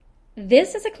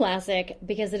This is a classic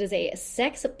because it is a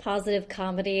sex-positive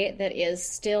comedy that is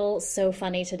still so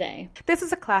funny today. This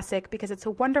is a classic because it's a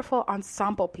wonderful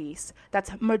ensemble piece that's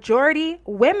majority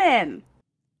women.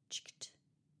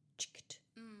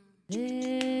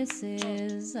 This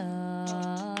is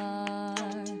our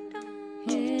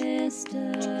history.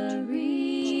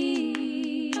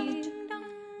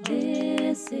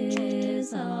 This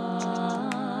is our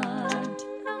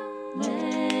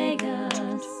legacy.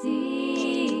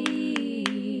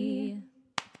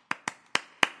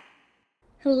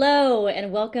 Hello,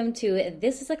 and welcome to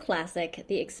This is a Classic,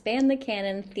 the Expand the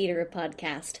Canon Theater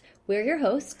podcast. We're your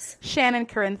hosts, Shannon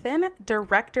Corinthian,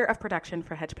 Director of Production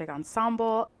for Hedgepig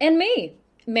Ensemble. And me,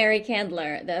 Mary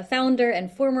Candler, the founder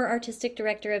and former artistic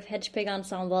director of Hedgepig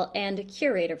Ensemble and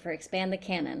curator for Expand the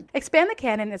Canon. Expand the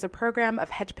Canon is a program of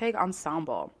Hedgepig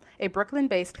Ensemble, a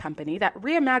Brooklyn-based company that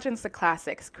reimagines the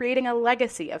classics, creating a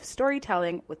legacy of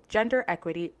storytelling with gender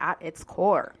equity at its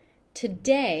core.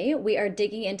 Today, we are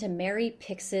digging into Mary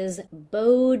Pix's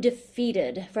Beau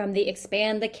Defeated from the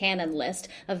Expand the Canon list,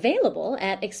 available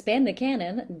at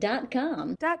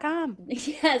expandthecanon.com.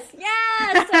 Yes,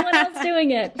 someone else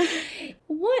doing it.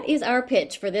 What is our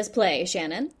pitch for this play,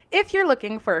 Shannon? If you're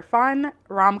looking for a fun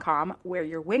rom-com where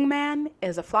your wingman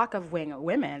is a flock of wing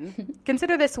women,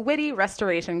 consider this witty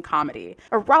restoration comedy.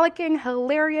 A rollicking,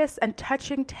 hilarious, and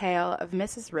touching tale of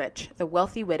Mrs. Rich, the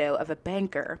wealthy widow of a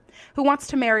banker, who wants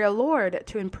to marry a lord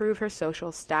to improve her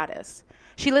social status.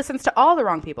 She listens to all the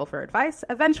wrong people for advice,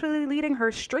 eventually leading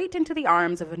her straight into the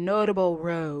arms of a notable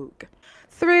rogue.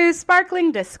 Through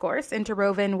sparkling discourse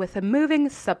interwoven with a moving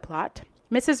subplot,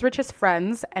 Mrs. Rich's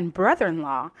friends and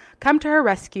brother-in-law come to her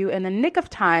rescue in the nick of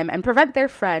time and prevent their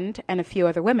friend and a few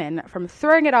other women from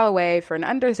throwing it all away for an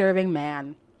undeserving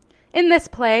man. In this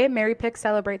play, Mary Pix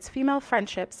celebrates female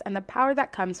friendships and the power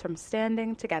that comes from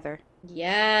standing together.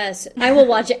 Yes, I will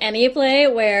watch any play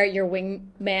where your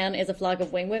wingman is a flock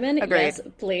of wing women. Agreed. Yes,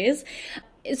 please.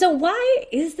 So why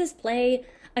is this play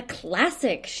a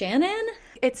classic, Shannon?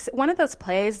 It's one of those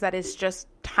plays that is just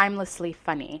timelessly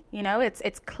funny. You know, it's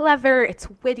clever, it's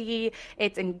witty,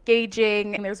 it's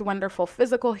engaging, and there's wonderful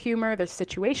physical humor, there's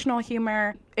situational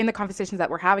humor. In the conversations that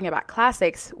we're having about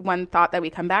classics, one thought that we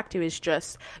come back to is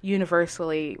just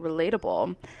universally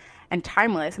relatable and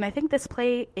timeless. And I think this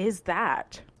play is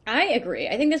that. I agree.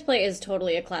 I think this play is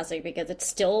totally a classic because it's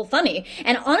still funny.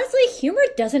 And honestly, humor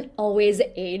doesn't always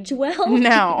age well.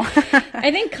 No. I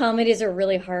think comedies are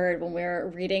really hard when we're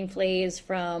reading plays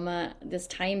from this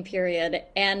time period.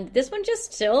 And this one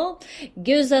just still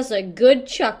gives us a good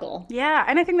chuckle. Yeah,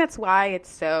 and I think that's why it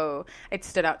stood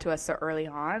out to us so early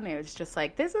on. It was just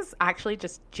like, this is actually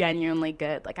just genuinely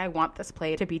good. Like, I want this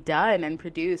play to be done and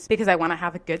produced because I want to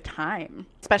have a good time.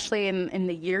 Especially in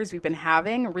the years we've been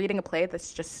having, reading a play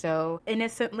that's just so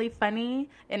innocently funny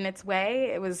in its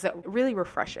way. It was really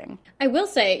refreshing. I will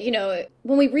say, you know,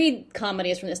 when we read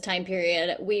comedies from this time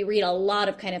period, we read a lot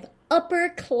of kind of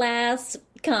upper class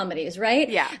comedies, right?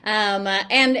 Yeah.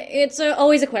 And it's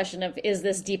always a question of, is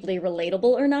this deeply relatable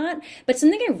or not? But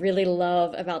something I really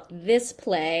love about this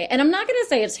play, and I'm not going to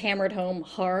say it's hammered home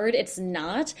hard, it's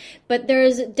not, but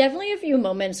there's definitely a few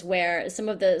moments where some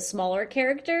of the smaller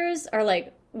characters are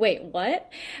like, wait, what?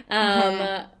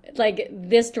 Like,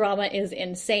 this drama is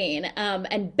insane.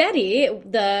 And Betty,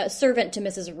 the servant to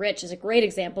Mrs. Rich, is a great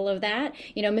example of that.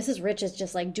 You know, Mrs. Rich is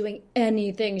just, like, doing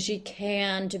anything she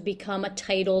can to become a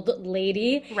titled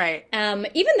lady. Right.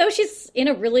 Even though she's in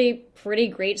a really pretty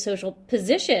great social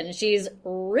position. She's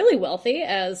really wealthy,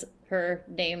 as her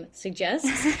name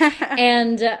suggests.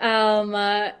 And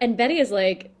Betty is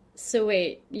like, so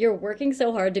wait, you're working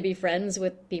so hard to be friends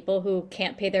with people who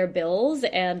can't pay their bills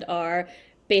and are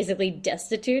basically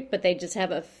destitute, but they just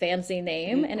have a fancy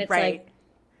name? And it's right.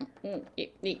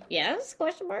 like, yes,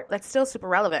 question mark? That's still super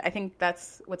relevant. I think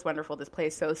that's what's wonderful. This play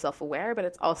is so self-aware, but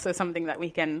it's also something that we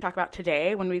can talk about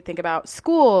today when we think about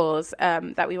schools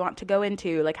that we want to go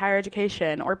into, like higher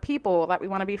education, or people that we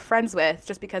want to be friends with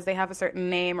just because they have a certain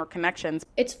name or connections.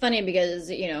 It's funny because,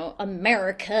 you know,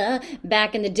 America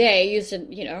back in the day used to,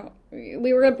 you know,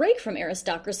 we were a break from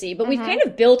aristocracy, but we've kind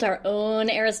of built our own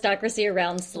aristocracy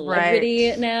around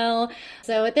celebrity now.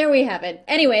 So there we have it.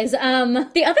 Anyways,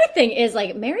 the other thing is,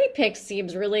 like, Mary Pix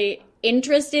seems really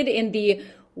interested in the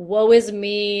woe is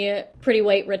me, pretty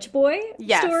white rich boy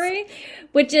story,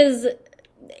 which is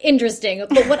interesting.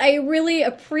 But what I really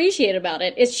appreciate about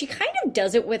it is she kind of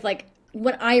does it with, like,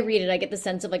 when I read it, I get the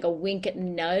sense of like a wink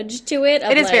nudge to it.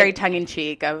 It is like, very tongue in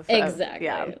cheek. Exactly.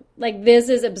 Yeah. Like, this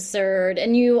is absurd.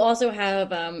 And you also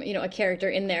have, you know, a character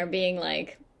in there being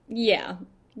like, yeah,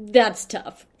 that's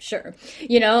tough. Sure.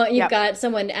 You've got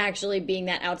someone actually being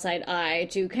that outside eye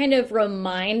to kind of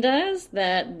remind us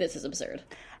that this is absurd.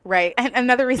 Right. And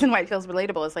another reason why it feels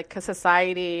relatable is because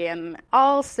society and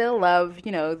all still love,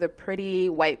 the pretty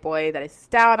white boy that is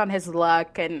down on his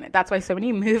luck. And that's why so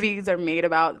many movies are made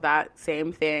about that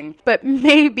same thing. But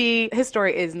maybe his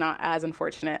story is not as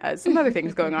unfortunate as some other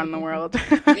things going on in the world.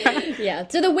 Yeah.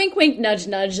 So the wink, wink, nudge,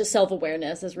 nudge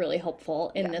self-awareness is really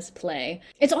helpful in this play.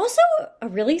 It's also a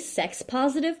really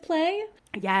sex-positive play.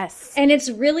 Yes. And it's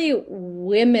really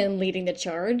women leading the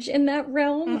charge in that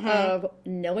realm of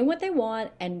knowing what they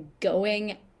want and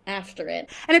going after it.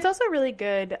 And it's also a really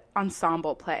good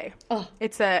ensemble play. Oh.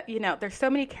 It's there's so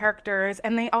many characters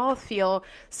and they all feel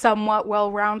somewhat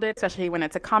well-rounded, especially when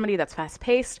it's a comedy that's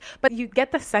fast-paced. But you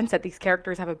get the sense that these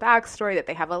characters have a backstory, that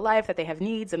they have a life, that they have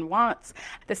needs and wants.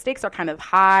 The stakes are kind of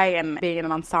high, and being in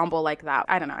an ensemble like that,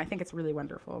 I don't know, I think it's really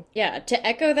wonderful. Yeah, to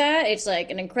echo that, it's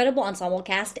like an incredible ensemble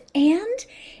cast, and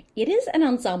it is an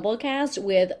ensemble cast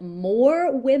with more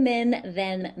women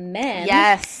than men.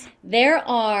 Yes. There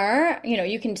are,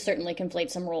 you can certainly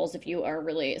conflate some roles if you are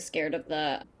really scared of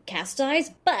the cast size,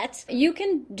 but you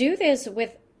can do this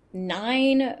with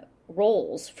 9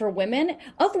 roles for women,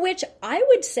 of which I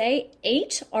would say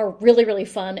 8 are really, really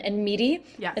fun and meaty.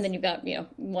 Yes. And then you've got,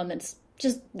 one that's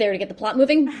just there to get the plot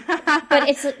moving. But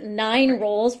it's 9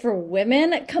 roles for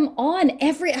women. Come on,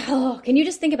 can you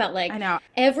just think about I know.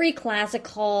 every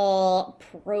classical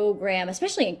program,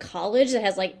 especially in college, that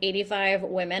has 85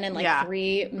 women and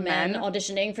 3 men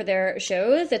auditioning for their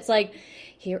shows. It's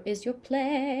here is your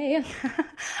play.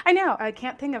 I know. I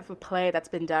can't think of a play that's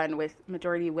been done with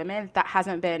majority women that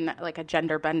hasn't been a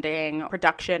gender bending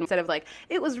production. Instead of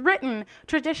it was written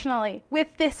traditionally with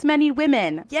this many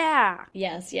women. Yeah.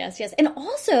 Yes. And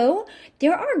also,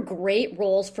 there are great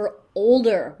roles for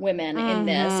older women in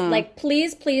this.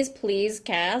 Please, please, please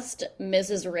cast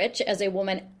Mrs. Rich as a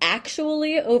woman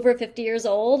actually over 50 years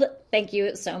old. Thank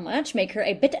you so much. Make her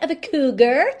a bit of a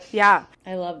cougar. Yeah.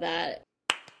 I love that.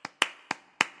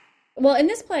 Well, in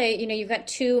this play, you've got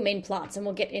 2 main plots, and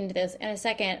we'll get into this in a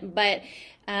second, but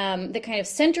the kind of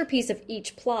centerpiece of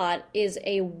each plot is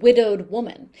a widowed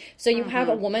woman. So you have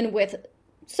a woman with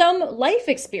some life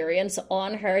experience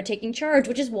on her taking charge,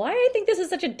 which is why I think this is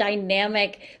such a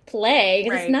dynamic play.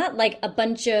 Because it's not a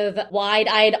bunch of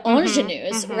wide-eyed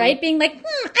ingenues, right? Being I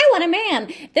want a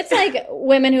man. That's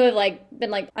women who have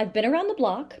been I've been around the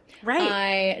block. Right.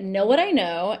 I know what I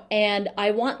know, and I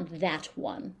want that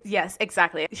one. Yes,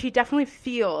 exactly. She definitely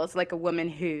feels like a woman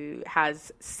who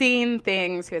has seen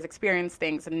things, who has experienced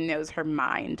things, and knows her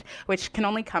mind, which can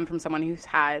only come from someone who's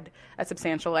had a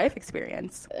substantial life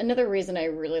experience. Another reason I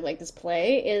really like this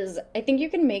play is I think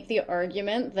you can make the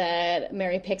argument that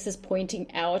Mary Picks is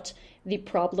pointing out the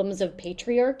problems of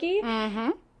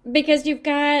patriarchy. Because you've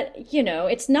got,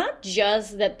 it's not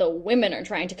just that the women are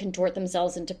trying to contort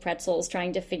themselves into pretzels,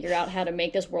 trying to figure out how to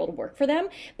make this world work for them.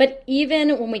 But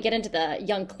even when we get into the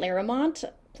young Claremont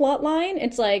plot line,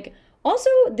 it's also,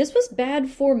 this was bad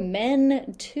for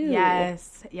men, too.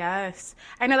 Yes.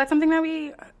 I know that's something that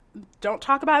we don't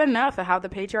talk about enough, how the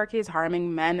patriarchy is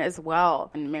harming men as well.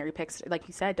 And Mary Picks, like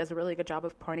you said, does a really good job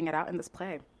of pointing it out in this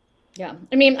play. Yeah.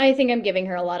 I mean, I think I'm giving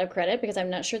her a lot of credit because I'm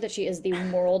not sure that she is the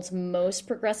world's most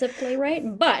progressive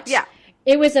playwright, but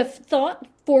it was a thought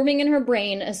forming in her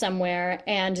brain somewhere,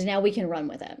 and now we can run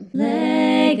with it.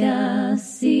 Legacy.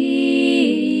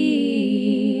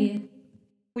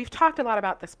 We've talked a lot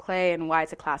about this play and why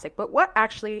it's a classic, but what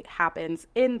actually happens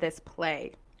in this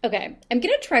play? Okay, I'm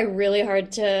going to try really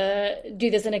hard to do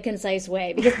this in a concise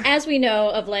way because as we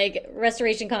know of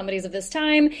restoration comedies of this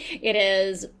time, it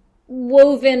is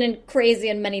woven and crazy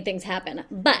and many things happen.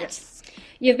 But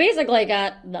you've basically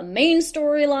got the main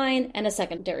storyline and a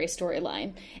secondary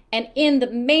storyline. And in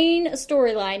the main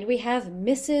storyline, we have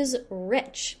Mrs.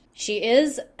 Rich. She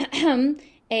is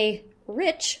a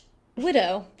rich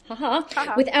widow.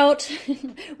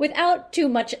 Without too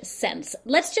much sense.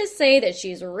 Let's just say that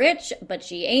she's rich, but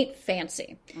she ain't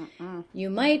fancy. You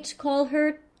might call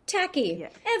her tacky. Yeah.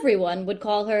 Everyone would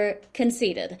call her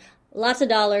conceited. Lots of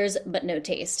dollars, but no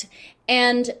taste.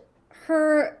 And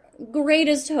her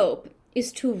greatest hope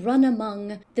is to run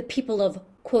among the people of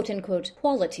quote-unquote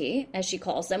quality, as she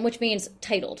calls them, which means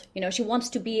titled. She wants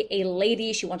to be a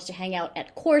lady, she wants to hang out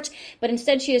at court, but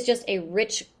instead she is just a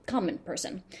rich common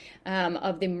person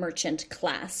of the merchant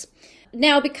class.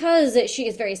 Now, because she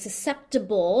is very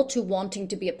susceptible to wanting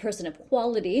to be a person of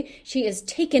quality, she is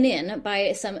taken in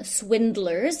by some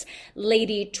swindlers.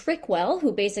 Lady Trickwell,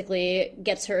 who basically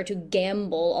gets her to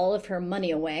gamble all of her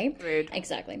money away. Rude.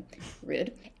 Exactly.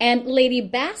 Rude. And Lady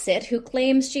Bassett, who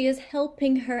claims she is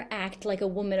helping her act like a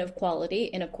woman of quality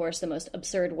in, of course, the most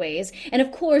absurd ways. And,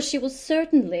 of course, she will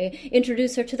certainly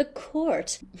introduce her to the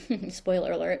court.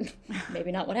 Spoiler alert.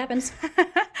 Maybe not what happens.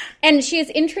 And she is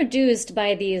introduced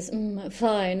by these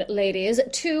fine ladies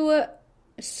to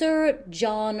Sir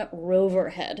John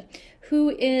Roverhead, who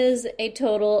is a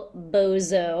total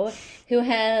bozo, who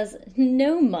has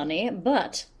no money,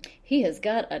 but he has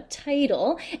got a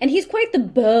title, and he's quite the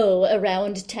beau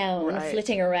around town,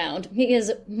 flitting around. He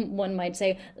is, one might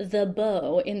say, the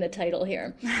beau in the title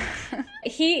here.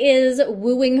 He is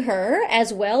wooing her,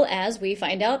 as well as we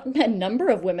find out a number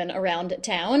of women around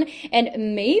town,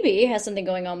 and maybe has something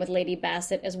going on with Lady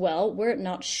Bassett as well. We're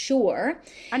not sure.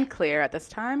 Unclear at this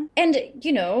time. And,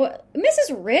 you know,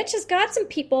 Mrs. Rich has got some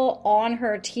people on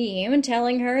her team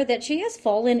telling her that she has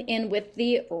fallen in with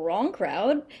the wrong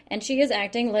crowd, and she is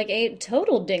acting like a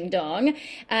total ding-dong.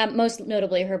 Most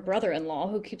notably her brother-in-law,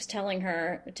 who keeps telling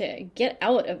her to get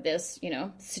out of this, you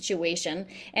know, situation.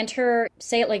 And her,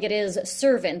 say it like it is,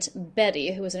 servant,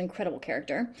 Betty, who is an incredible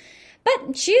character.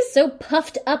 But she's so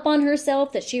puffed up on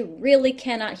herself that she really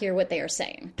cannot hear what they are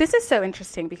saying. This is so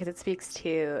interesting because it speaks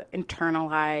to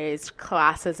internalized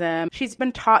classism. She's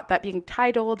been taught that being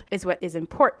titled is what is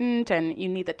important and you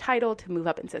need the title to move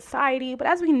up in society. But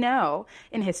as we know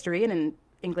in history and in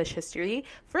English history,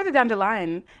 further down the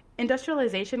line,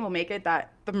 industrialization will make it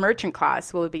that the merchant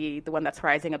class will be the one that's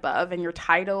rising above, and your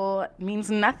title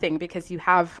means nothing because you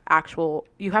have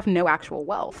no actual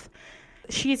wealth.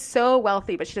 She's so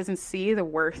wealthy, but she doesn't see the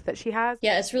worth that she has.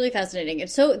 Yeah, it's really fascinating.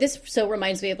 This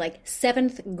reminds me of like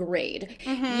 7th grade.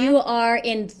 Mm-hmm. You are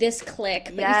in this clique,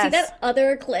 but you see that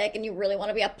other clique and you really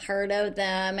want to be a part of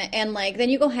them. And like, then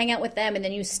you go hang out with them and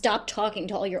then you stop talking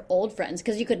to all your old friends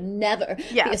because you could never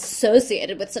be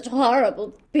associated with such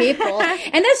horrible people.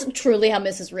 And that's truly how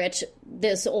Mrs. Rich,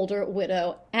 this older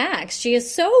widow, acts. She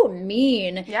is so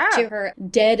mean to her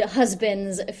dead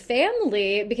husband's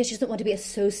family because she doesn't want to be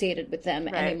associated with them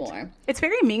anymore. It's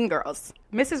very Mean Girls.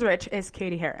 Mrs. Rich is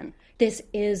Katie Heron. This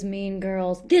is Mean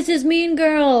Girls. This is Mean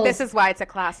Girls. This is why it's a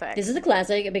classic. This is a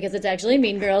classic because it's actually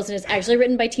Mean Girls and it's actually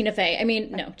written by Tina Fey. I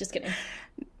mean, no, just kidding.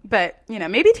 But, you know,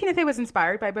 maybe Tina Fey was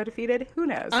inspired by Beau Defeated. Who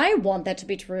knows? I want that to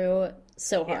be true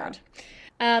so hard.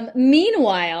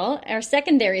 Meanwhile, our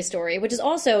secondary story, which is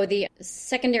also the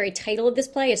secondary title of this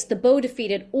play, it's The Beau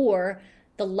Defeated or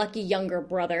The Lucky Younger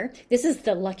Brother. This is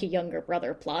the Lucky Younger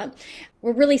Brother plot.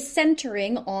 We're really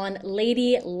centering on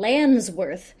Lady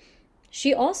Lansworth.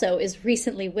 She also is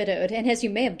recently widowed, and as you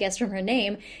may have guessed from her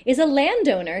name, is a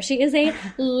landowner. She is a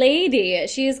lady.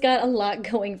 She's got a lot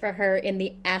going for her in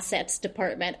the assets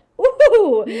department.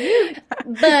 Ooh!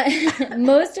 But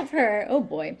most of her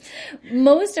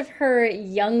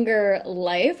younger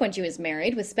life when she was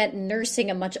married was spent nursing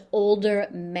a much older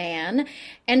man.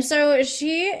 And so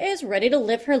she is ready to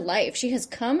live her life. She has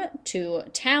come to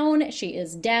town. She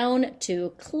is down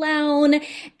to clown.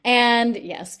 And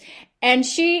yes, and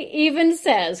she even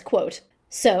says, quote,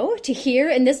 "So, to here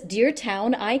in this dear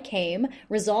town I came,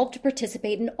 resolved to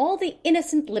participate in all the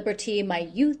innocent liberty my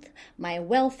youth, my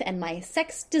wealth, and my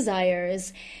sex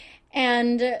desires."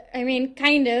 And, I mean,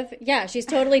 kind of, yeah, she's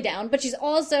totally down, but she's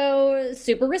also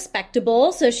super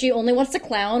respectable, so she only wants to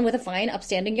clown with a fine,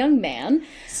 upstanding young man.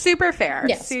 Super fair.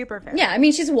 Yes. Super fair. Yeah, I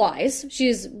mean, she's wise.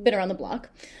 She's been around the block.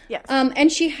 Yes.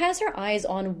 And she has her eyes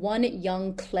on one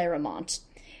young Claremont.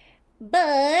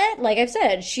 But, like I've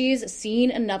said, she's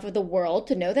seen enough of the world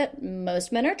to know that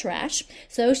most men are trash.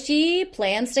 So she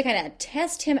plans to kind of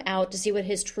test him out to see what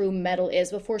his true mettle is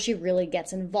before she really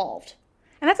gets involved.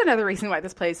 And that's another reason why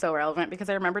this play is so relevant, because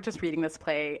I remember just reading this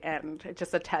play and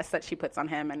just the test that she puts on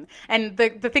him and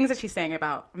the things that she's saying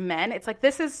about men. It's like,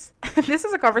 this is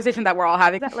a conversation that we're all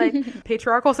having. That like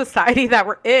patriarchal society that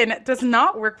we're in does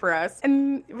not work for us,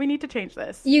 and we need to change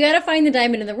this. You gotta find the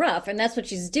diamond in the rough, and that's what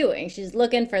she's doing. She's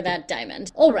looking for that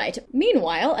diamond. All right.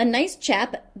 Meanwhile, a nice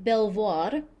chap,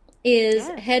 Belvoir, is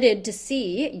headed to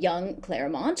see young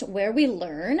Claremont, where we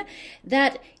learn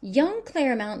that young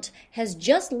Claremont has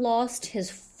just lost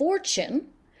his fortune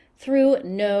through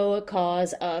no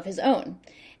cause of his own.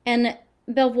 And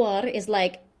Belvoir is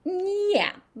like,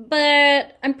 yeah,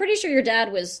 but I'm pretty sure your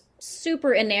dad was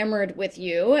super enamored with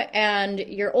you, and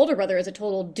your older brother is a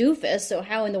total doofus, so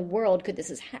how in the world could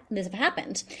this have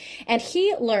happened? And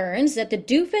he learns that the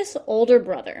doofus older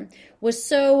brother was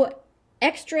so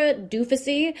extra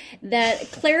doofusy that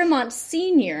Claremont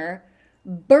Sr.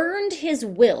 burned his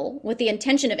will with the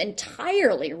intention of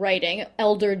entirely writing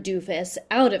Elder Doofus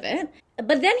out of it.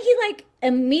 But then he,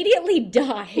 immediately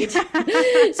died.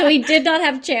 So he did not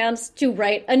have a chance to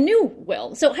write a new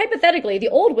will. So hypothetically, the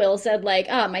old will said,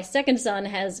 my second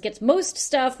son gets most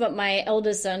stuff, but my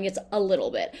eldest son gets a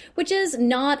little bit, which is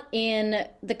not in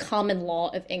the common law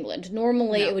of England.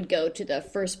 Normally, It would go to the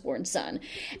firstborn son.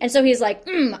 And so he's like,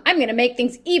 I'm going to make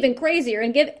things even crazier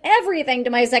and give everything to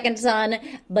my second son.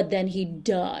 But then he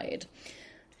died.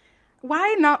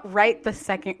 Why not write the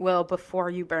second will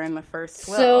before you burn the first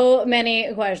will? So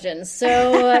many questions.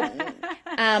 So,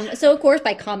 of course,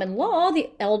 by common law, the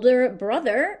elder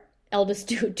brother, eldest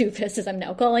doofus, as I'm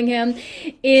now calling him,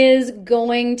 is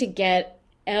going to get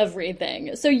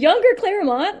everything. So younger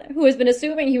Claremont, who has been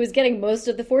assuming he was getting most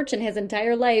of the fortune his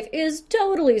entire life, is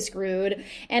totally screwed.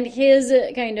 And his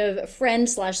kind of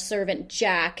friend/servant,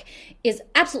 Jack, is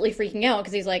absolutely freaking out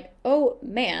because he's like, oh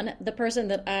man, the person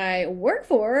that I work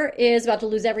for is about to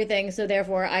lose everything. So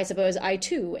therefore, I suppose I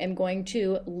too am going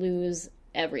to lose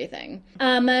everything.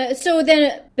 So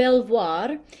then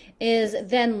Belvoir is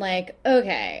then like,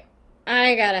 okay,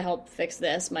 I gotta help fix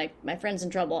this. My friend's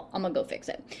in trouble. I'm gonna go fix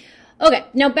it. Okay,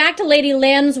 now back to Lady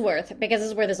Lansworth, because this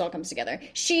is where this all comes together.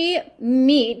 She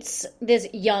meets this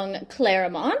young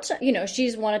Claremont.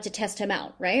 She's wanted to test him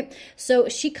out, right? So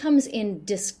she comes in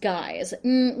disguise,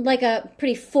 like a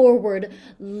pretty forward,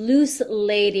 loose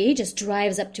lady, just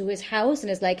drives up to his house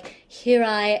and is like, here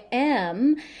I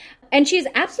am. And she's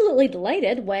absolutely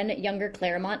delighted when younger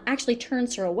Claremont actually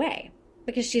turns her away,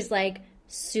 because she's like,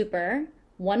 super,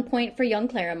 1 point for young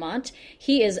Claremont.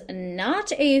 He is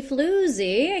not a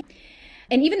floozy.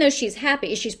 And even though she's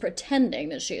happy, she's pretending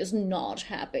that she is not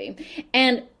happy.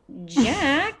 And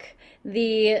Jack,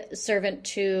 the servant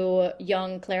to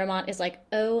young Claremont, is like,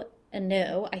 oh,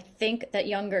 no, I think that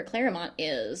younger Claremont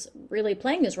is really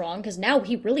playing this wrong, because now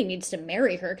he really needs to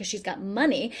marry her because she's got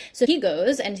money. So he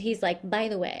goes and he's like, by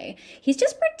the way, he's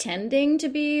just pretending to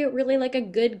be really like a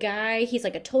good guy. He's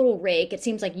like a total rake. It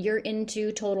seems like you're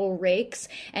into total rakes,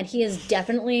 and he is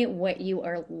definitely what you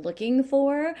are looking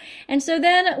for. And so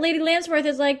then Lady Lansworth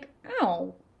is like,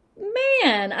 oh,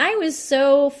 man, I was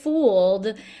so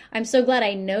fooled. I'm so glad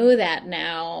I know that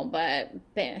now, but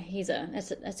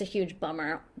that's a huge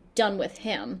bummer. Done with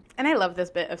him. And I love this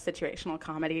bit of situational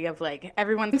comedy of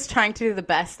everyone's trying to do the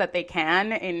best that they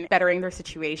can in bettering their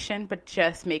situation, but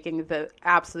just making the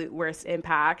absolute worst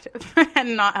impact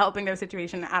and not helping their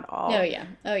situation at all. Oh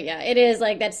yeah. It is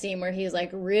like that scene where he's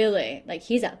like, really,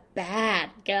 he's a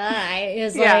bad guy.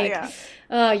 It's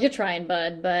oh, you're trying,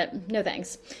 bud, but no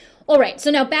thanks. All right,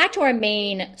 so now back to our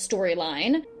main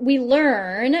storyline. We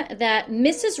learn that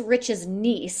Mrs. Rich's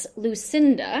niece,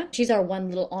 Lucinda, she's our one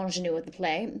little ingenue of the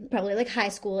play, probably high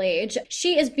school age.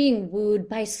 She is being wooed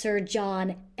by Sir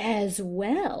John as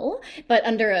well, but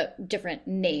under a different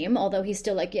name, although he's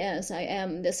still like, yes, I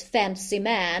am this fancy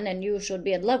man and you should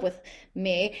be in love with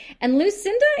me. And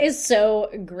Lucinda is so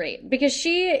great because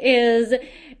she is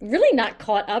really not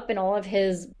caught up in all of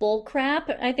his bull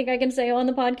crap, I think I can say on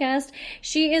the podcast.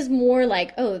 She is more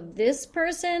like, oh, this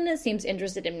person seems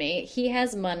interested in me. He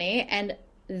has money, and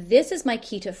this is my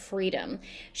key to freedom.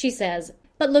 She says,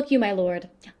 but look you, my lord,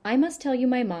 I must tell you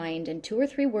my mind in 2 or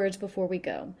 3 words before we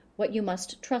go, what you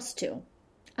must trust to.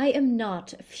 I am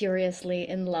not furiously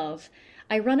in love.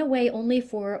 I run away only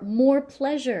for more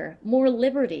pleasure, more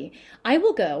liberty. I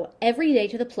will go every day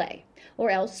to the play, or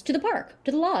else to the park,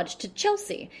 to the lodge, to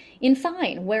Chelsea, in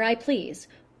fine, where I please.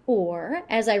 Or,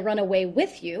 as I run away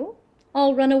with you,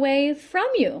 I'll run away from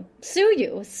you,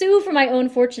 sue for my own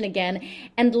fortune again,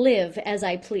 and live as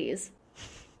I please.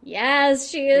 Yes,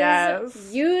 she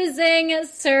is using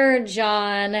Sir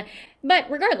John.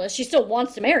 But regardless, she still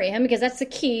wants to marry him because that's the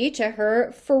key to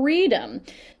her freedom.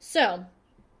 So,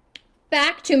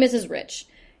 back to Mrs. Rich.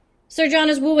 Sir John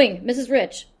is wooing Mrs.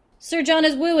 Rich. Sir John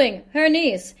is wooing her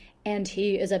niece. And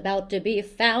he is about to be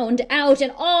found out,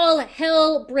 and all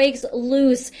hell breaks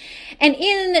loose. And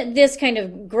in this kind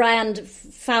of grand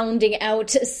founding out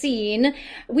scene,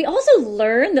 we also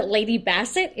learn that Lady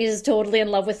Bassett is totally in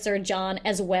love with Sir John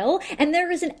as well. And there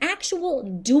is an actual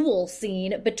duel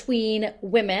scene between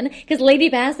women, because Lady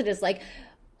Bassett is like,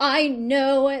 I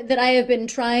know that I have been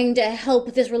trying to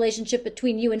help this relationship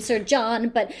between you and Sir John,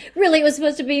 but really it was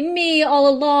supposed to be me all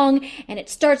along, and it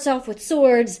starts off with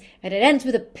swords, and it ends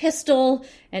with a pistol,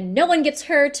 and no one gets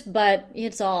hurt, but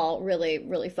it's all really,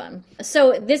 really fun.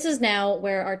 So this is now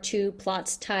where our two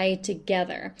plots tie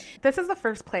together. This is the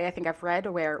first play I think I've read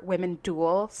where women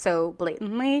duel so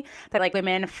blatantly that like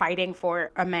women fighting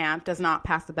for a man does not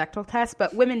pass the Bechdel test,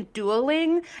 but women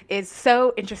dueling is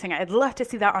so interesting. I'd love to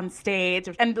see that on stage.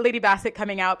 And Lady Bassett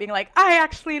coming out being like, I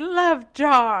actually love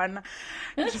John.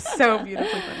 It's just so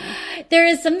beautifully funny. There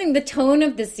is something, the tone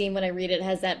of the scene when I read it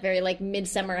has that very like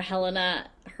Midsummer Helena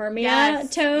Hermia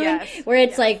tone, where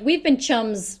it's like, we've been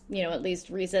chums, you know, at least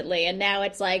recently, and now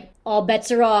it's like, all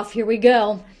bets are off, here we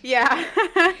go. Yeah.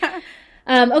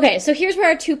 Okay, so here's where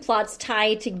our two plots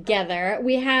tie together.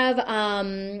 We have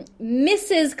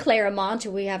Mrs. Claremont,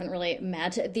 who we haven't really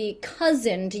met, the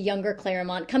cousin to younger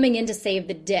Claremont, coming in to save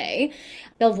the day.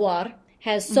 Belvoir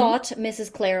has sought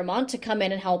Mrs. Claremont to come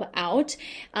in and help out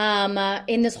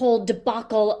in this whole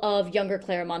debacle of younger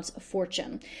Claremont's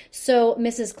fortune. So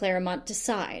Mrs. Claremont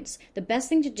decides the best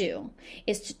thing to do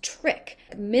is to trick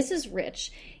Mrs.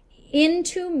 Rich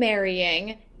into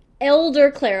marrying Elder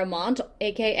Claremont,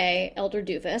 a.k.a. Elder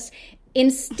Doofus,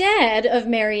 instead of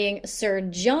marrying Sir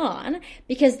John,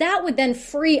 because that would then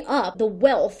free up the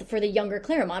wealth for the younger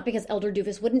Claremont, because Elder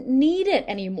Doofus wouldn't need it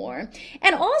anymore.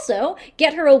 And also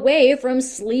get her away from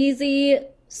sleazy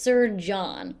Sir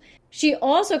John. She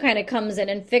also kind of comes in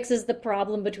and fixes the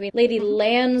problem between Lady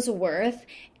Lansworth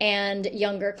and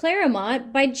younger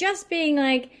Claremont by just being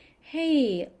like,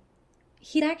 hey,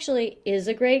 he actually is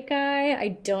a great guy. I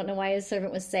don't know why his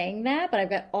servant was saying that, but I've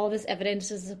got all this evidence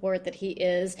to support that he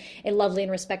is a lovely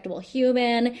and respectable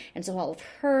human, and so all of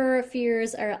her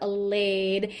fears are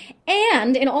allayed.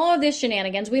 And in all of this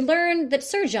shenanigans, we learn that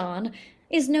Sir John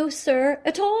is no sir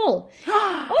at all.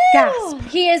 Gasp.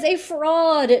 He is a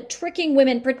fraud, tricking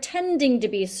women, pretending to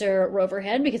be Sir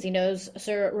Roverhead because he knows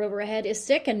Sir Roverhead is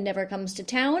sick and never comes to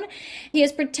town. He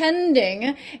is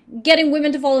pretending, getting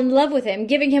women to fall in love with him,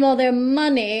 giving him all their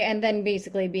money, and then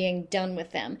basically being done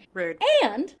with them. Rude.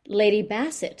 And Lady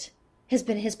Bassett has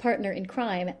been his partner in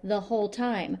crime the whole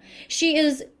time. She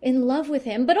is in love with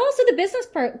him, but also the business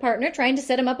partner trying to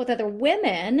set him up with other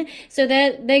women so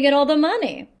that they get all the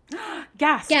money.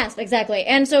 Gasp, exactly.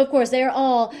 And so, of course, they are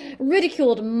all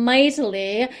ridiculed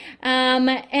mightily,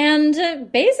 and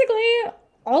basically,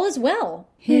 all is well.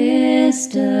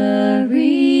 History.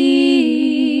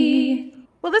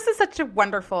 Well, this is such a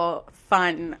wonderful,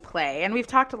 fun play, and we've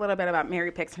talked a little bit about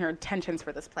Mary Picks and her intentions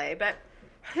for this play, but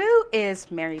who is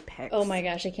Mary Picks? Oh my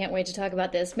gosh, I can't wait to talk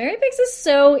about this. Mary Picks is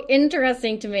so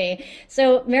interesting to me.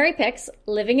 So Mary Picks,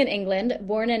 living in England,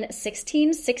 born in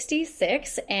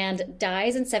 1666 and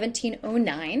dies in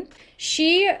 1709.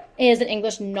 She is an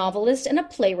English novelist and a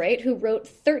playwright who wrote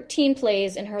 13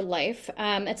 plays in her life.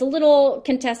 It's a little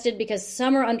contested because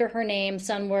some are under her name,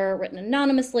 some were written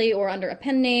anonymously or under a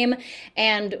pen name,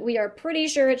 and we are pretty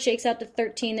sure it shakes out to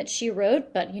 13 that she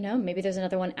wrote, but you know, maybe there's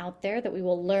another one out there that we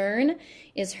will learn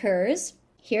is hers.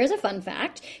 Here's a fun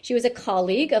fact. She was a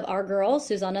colleague of our girl,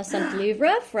 Susanna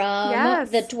Centlivre, from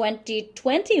the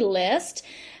 2020 list.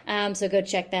 So go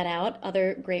check that out.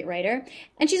 Other great writer.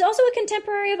 And she's also a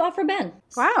contemporary of Aphra Behn.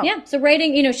 Wow. Yeah. So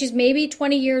writing, you know, she's maybe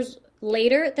 20 years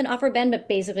later than Aphra Behn, but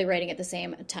basically writing at the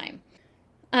same time.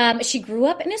 She grew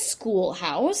up in a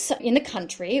schoolhouse in the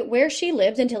country where she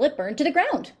lived until it burned to the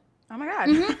ground. Oh my God.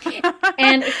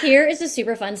 And here is a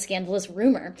super fun, scandalous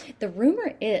rumor. The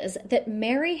rumor is that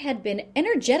Mary had been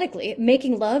energetically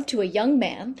making love to a young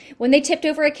man when they tipped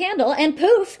over a candle, and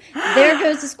poof, there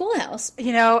goes the schoolhouse.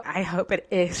 You know, I hope it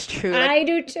is true. I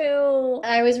do too.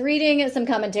 I was reading some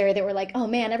commentary that were like, oh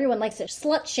man, everyone likes to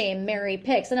slut shame Mary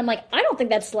Picks. And I'm like, I don't think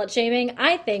that's slut shaming.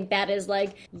 I think that is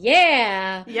like,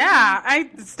 yeah. Yeah,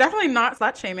 it's definitely not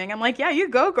slut shaming. I'm like, yeah, you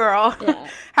go, girl. Yeah.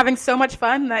 Having so much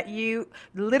fun that you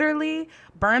literally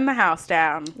burn the house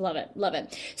down. Love it. Love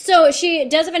it. So she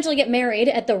does eventually get married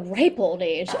at the ripe old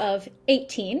age of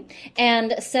 18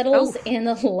 and settles in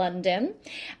London.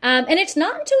 And it's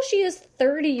not until she is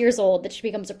 30 years old that she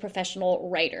becomes a professional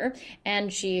writer.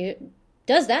 And she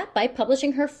does that by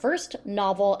publishing her first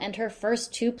novel and her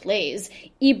first two plays,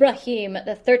 Ibrahim,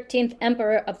 the 13th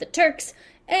Emperor of the Turks,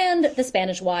 and The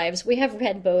Spanish Wives. We have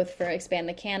read both for Expand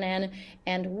the Canon,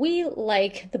 and we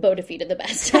like the Bodafida the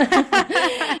best.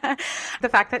 The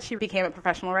fact that she became a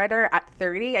professional writer at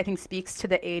 30, I think, speaks to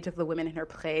the age of the women in her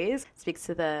plays, speaks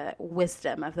to the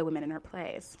wisdom of the women in her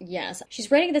plays. Yes. She's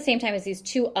writing at the same time as these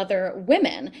two other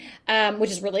women,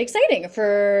 which is really exciting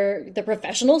for the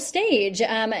professional stage.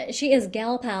 She is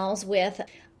gal pals with,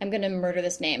 I'm going to murder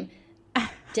this name,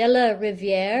 De la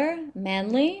Rivière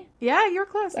Manley. Yeah, you're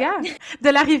close. Yeah.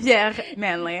 De la Rivière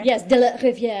Manley. Yes, De la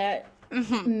Rivière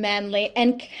Manley,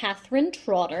 and Catherine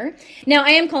Trotter. Now, I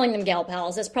am calling them gal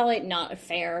pals. That's probably not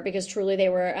fair because truly they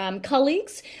were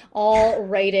colleagues, all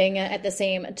writing at the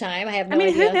same time. I have no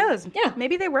idea. Who knows? Yeah.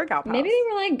 Maybe they were gal pals. Maybe they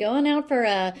were like going out for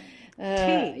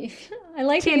tea. I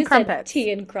like tea that you and crumpets. said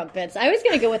tea and crumpets. I was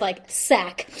going to go with like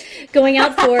sack. Going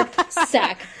out for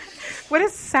sack. What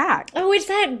is sack? Oh, it's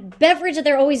that beverage that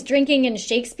they're always drinking in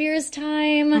Shakespeare's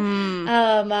time.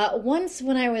 Once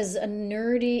when I was a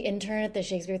nerdy intern at the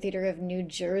Shakespeare Theater of New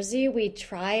Jersey, we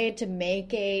tried to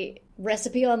make a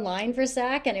recipe online for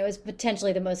sack, and it was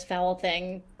potentially the most foul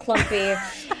thing. Clumpy.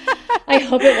 I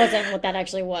hope it wasn't what that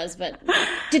actually was, but it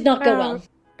did not go well.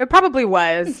 It probably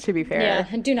was, to be fair. Yeah,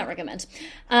 I do not recommend.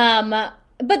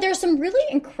 But there's some really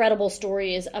incredible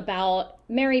stories about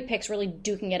Mary Picks really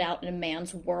duking it out in a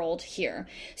man's world here.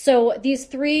 So these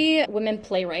three women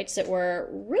playwrights that were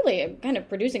really kind of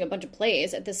producing a bunch of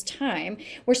plays at this time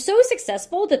were so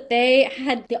successful that they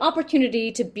had the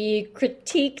opportunity to be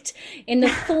critiqued in the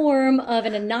form of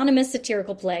an anonymous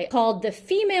satirical play called The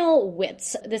Female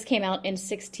Wits. This came out in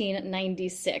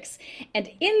 1696. And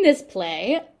in this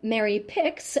play, Mary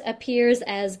Picks appears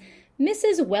as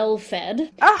Mrs. Wellfed,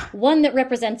 one that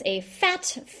represents a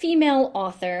fat female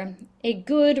author, a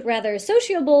good, rather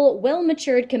sociable,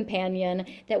 well-matured companion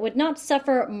that would not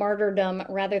suffer martyrdom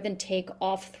rather than take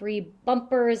off 3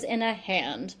 bumpers in a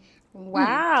hand.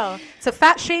 Wow. So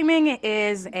fat shaming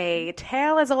is a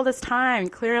tale as old as time,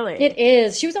 clearly. It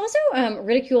is. She was also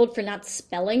ridiculed for not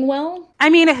spelling well. I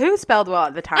mean, who spelled well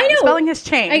at the time? I know. Spelling has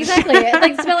changed. Exactly.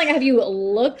 Like spelling, have you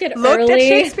looked at early? At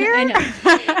Shakespeare? I know.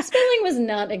 Spelling was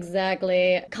not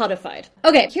exactly codified.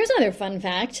 Okay, here's another fun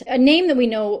fact. A name that we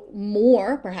know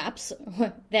more, perhaps,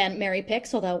 than Mary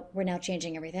Picks, although we're now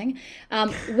changing everything.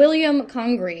 William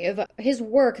Congreve, his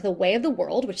work, The Way of the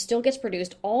World, which still gets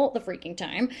produced all the freaking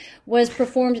time, was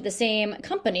performed at the same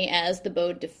company as The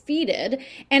Beau Defeated.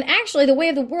 And actually, The Way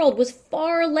of the World was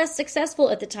far less successful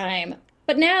at the time.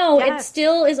 But now it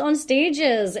still is on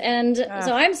stages. And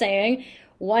so I'm saying,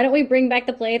 why don't we bring back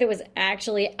the play that was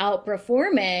actually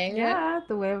outperforming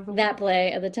The Way of the that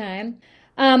play at the time?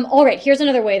 All right, here's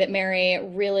another way that Mary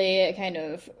really kind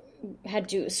of had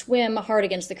to swim hard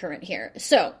against the current here.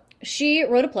 So she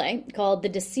wrote a play called The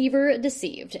Deceiver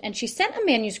Deceived, and she sent a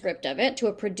manuscript of it to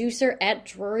a producer at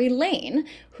Drury Lane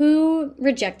who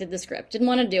rejected the script, didn't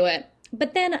want to do it.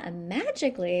 But then,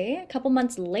 magically, a couple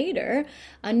months later,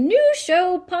 a new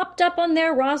show popped up on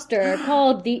their roster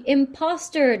called The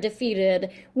Imposter Defeated,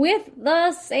 with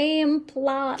the same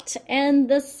plot and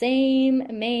the same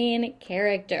main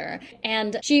character.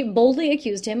 And she boldly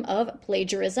accused him of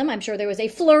plagiarism. I'm sure there was a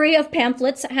flurry of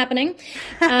pamphlets happening.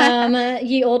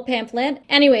 Ye old pamphlet.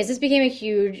 Anyways, this became a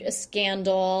huge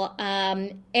scandal.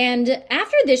 And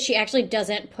after this, she actually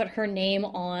doesn't put her name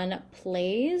on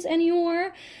plays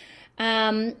anymore.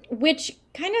 Which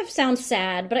kind of sounds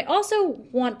sad, but I also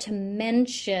want to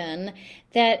mention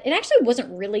that it actually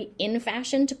wasn't really in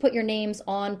fashion to put your names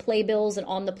on playbills and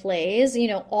on the plays. You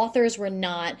know, authors were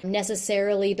not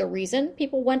necessarily the reason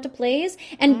people went to plays.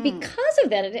 And because of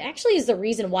that, it actually is the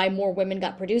reason why more women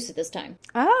got produced at this time.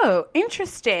 Oh,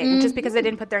 interesting. Just because they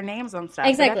didn't put their names on stuff.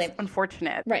 Exactly. That's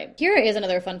unfortunate. Right. Here is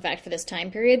another fun fact for this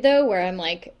time period, though, where I'm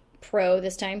like pro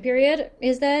this time period,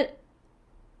 is that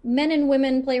men and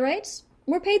women playwrights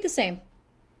were paid the same.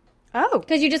 Oh.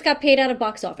 Because you just got paid out of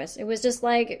box office. It was just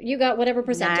like, you got whatever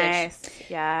percentage. Nice.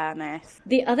 Yeah, nice.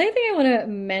 The other thing I want to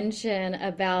mention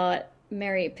about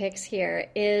Mary Picks here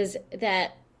is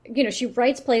that, you know, she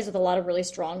writes plays with a lot of really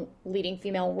strong leading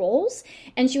female roles,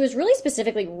 and she was really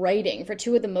specifically writing for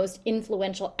 2 of the most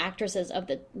influential actresses of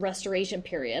the Restoration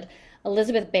period,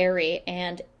 Elizabeth Barry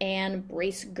and Anne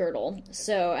Bracegirdle.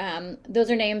 So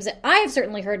those are names that I have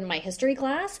certainly heard in my history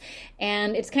class,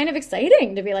 and it's kind of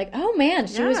exciting to be like, oh man,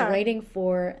 she was writing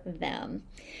for them.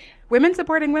 Women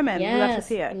supporting women. Yes, we love to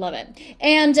see it. Love it.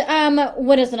 And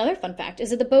what is another fun fact is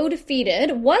that The Beau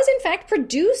Defeated was in fact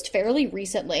produced fairly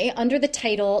recently under the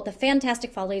title The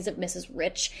Fantastic Follies of Mrs.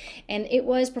 Rich, and it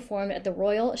was performed at the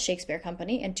Royal Shakespeare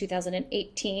Company in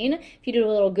 2018. If you do a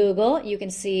little Google, you can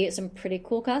see some pretty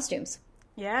cool costumes.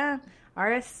 Yeah.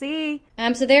 RSC.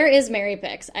 So there is Mary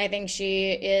Picks. I think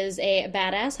she is a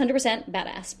badass, 100%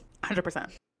 badass.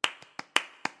 100%.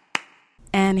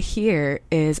 And here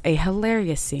is a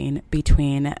hilarious scene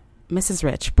between Mrs.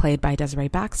 Rich, played by Desiree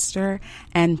Baxter,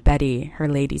 and Betty, her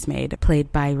lady's maid,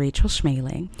 played by Rachel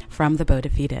Schmeling, from The Beau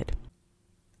Defeated.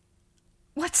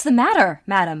 What's the matter,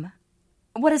 madam?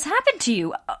 What has happened to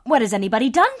you? What has anybody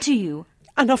done to you?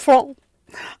 An affront.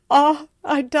 Ah,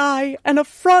 I die. An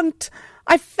affront.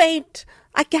 I faint.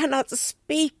 I cannot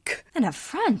speak. An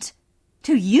affront?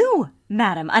 To you,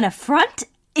 madam, an affront?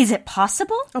 Is it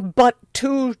possible? But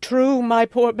too true, my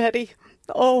poor Betty.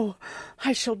 Oh,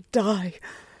 I shall die.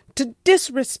 To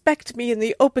disrespect me in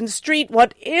the open street,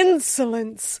 what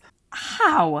insolence!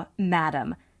 How,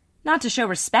 madam? Not to show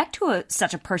respect to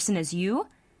such a person as you?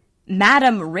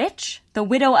 Madam Rich, the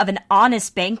widow of an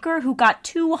honest banker who got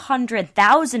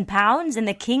 £200,000 in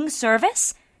the king's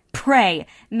service? Pray,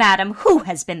 madam, who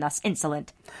has been thus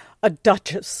insolent? A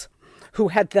duchess, who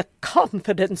had the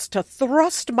confidence to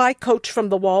thrust my coach from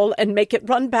the wall and make it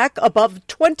run back above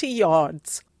 20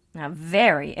 yards. A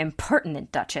very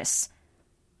impertinent duchess.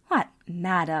 What,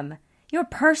 madam? Your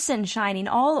person shining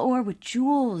all o'er with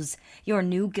jewels, your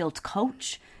new gilt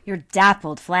coach, your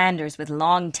dappled Flanders with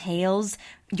long tails,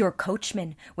 your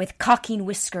coachman with cocking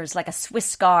whiskers like a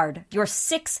Swiss guard, your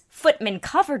 6 footmen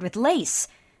covered with lace.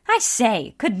 I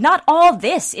say, could not all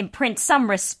this imprint some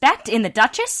respect in the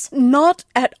duchess? Not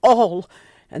at all.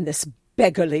 And this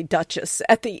beggarly duchess,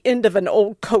 at the end of an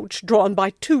old coach drawn by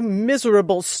 2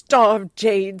 miserable starved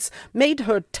jades, made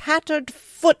her tattered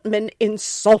footman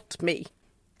insult me.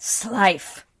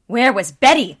 Slife, where was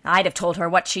Betty? I'd have told her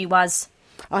what she was.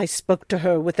 I spoke to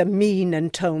her with a mien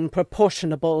and tone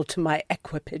proportionable to my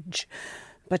equipage.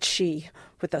 But she,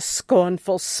 with a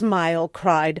scornful smile,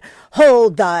 cried,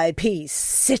 "Hold thy peace,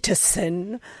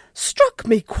 citizen!" Struck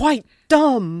me quite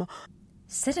dumb.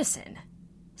 Citizen?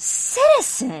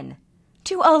 Citizen!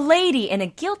 To a lady in a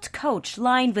gilt coach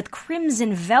lined with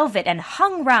crimson velvet and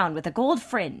hung round with a gold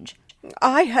fringe.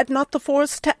 I had not the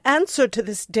force to answer to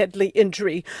this deadly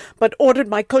injury, but ordered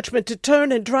my coachman to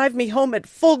turn and drive me home at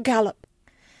full gallop.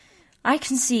 I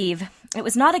conceive it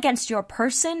was not against your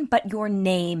person, but your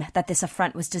name that this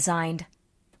affront was designed.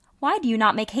 Why do you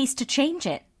not make haste to change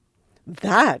it?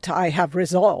 That I have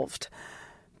resolved.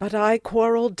 But I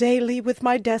quarrel daily with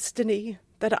my destiny,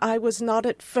 that I was not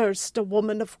at first a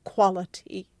woman of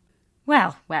quality.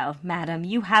 Well, well, madam,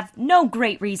 you have no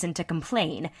great reason to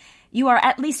complain. You are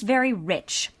at least very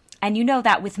rich, and you know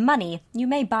that with money you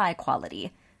may buy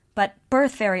quality. But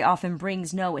birth very often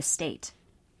brings no estate.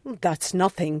 That's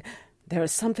nothing. There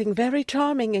is something very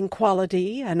charming in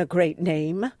quality and a great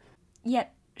name.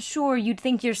 Yet, sure, you'd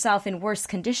think yourself in worse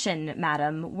condition,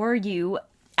 madam, were you,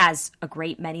 as a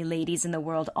great many ladies in the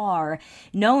world are,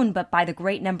 known but by the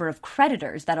great number of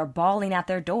creditors that are bawling at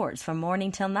their doors from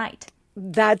morning till night.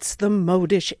 That's the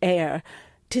modish air.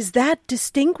 'Tis that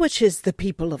distinguishes the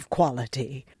people of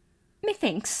quality.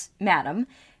 Methinks, madam,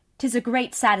 'tis a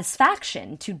great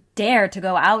satisfaction to dare to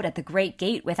go out at the great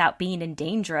gate without being in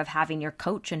danger of having your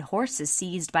coach and horses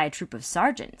seized by a troop of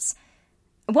sergeants.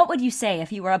 What would you say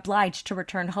if you were obliged to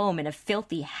return home in a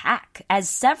filthy hack, as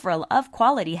several of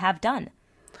quality have done?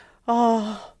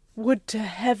 Ah, would to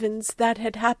heavens that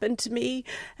had happened to me,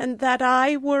 and that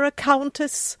I were a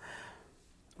countess.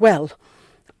 Well,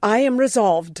 I am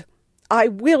resolved. I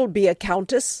will be a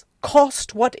countess,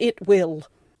 cost what it will.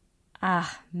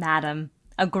 Ah, madam,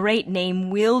 a great name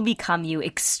will become you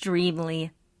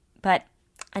extremely. But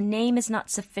a name is not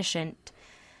sufficient.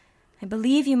 I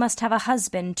believe you must have a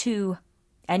husband, too,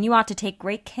 and you ought to take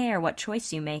great care what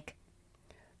choice you make.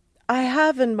 I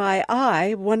have in my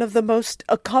eye one of the most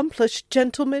accomplished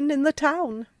gentlemen in the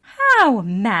town. How,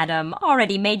 madam,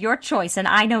 already made your choice, and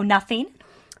I know nothing?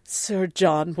 Sir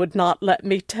John would not let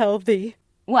me tell thee.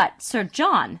 What, Sir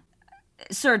John?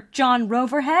 Sir John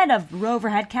Roverhead of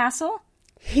Roverhead Castle?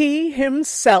 He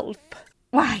himself.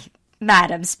 Why,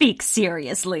 madam, speak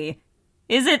seriously.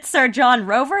 Is it Sir John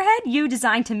Roverhead you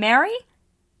design to marry?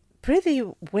 Prithee,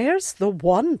 where's the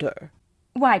wonder?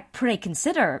 Why, pray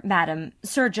consider, madam,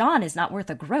 Sir John is not worth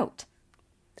a groat.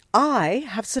 I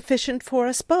have sufficient for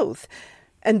us both,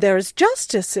 and there is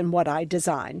justice in what I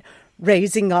design,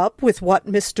 raising up with what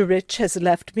Mr. Rich has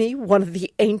left me one of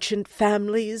the ancient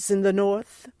families in the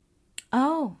north.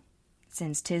 Oh,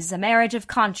 since 'tis a marriage of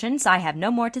conscience, I have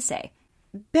no more to say.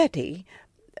 Betty,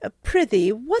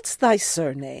 prithee, what's thy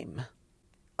surname?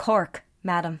 Cork,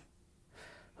 madam.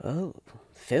 Oh,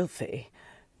 filthy.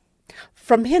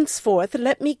 From henceforth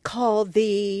let me call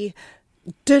thee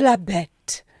de la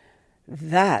Bête.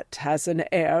 That has an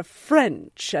air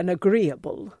French and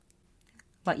agreeable.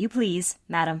 What you please,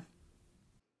 madam.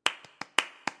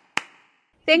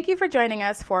 Thank you for joining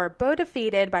us for Beau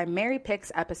Defeated by Mary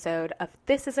Pick's episode of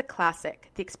This is a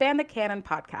Classic, the Expand the Canon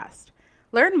podcast.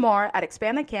 Learn more at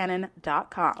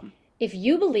expandthecanon.com. If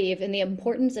you believe in the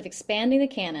importance of expanding the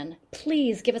canon,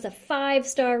 please give us a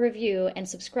 5-star review and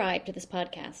subscribe to this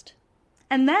podcast.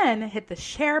 And then hit the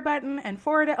share button and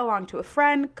forward it along to a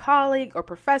friend, colleague, or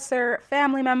professor,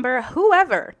 family member,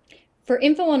 whoever. For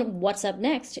info on what's up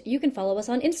next, you can follow us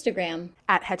on Instagram,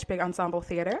 At Hedgepig Ensemble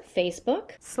Theater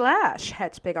Facebook, /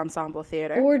 Hedgepig Ensemble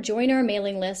Theater. or join our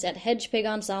mailing list at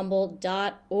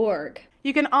hedgepigensemble.org.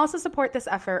 You can also support this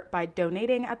effort by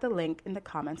donating at the link in the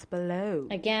comments below.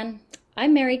 Again,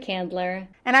 I'm Mary Candler.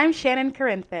 And I'm Shannon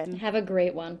Corinthian. Have a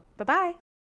great one. Bye-bye.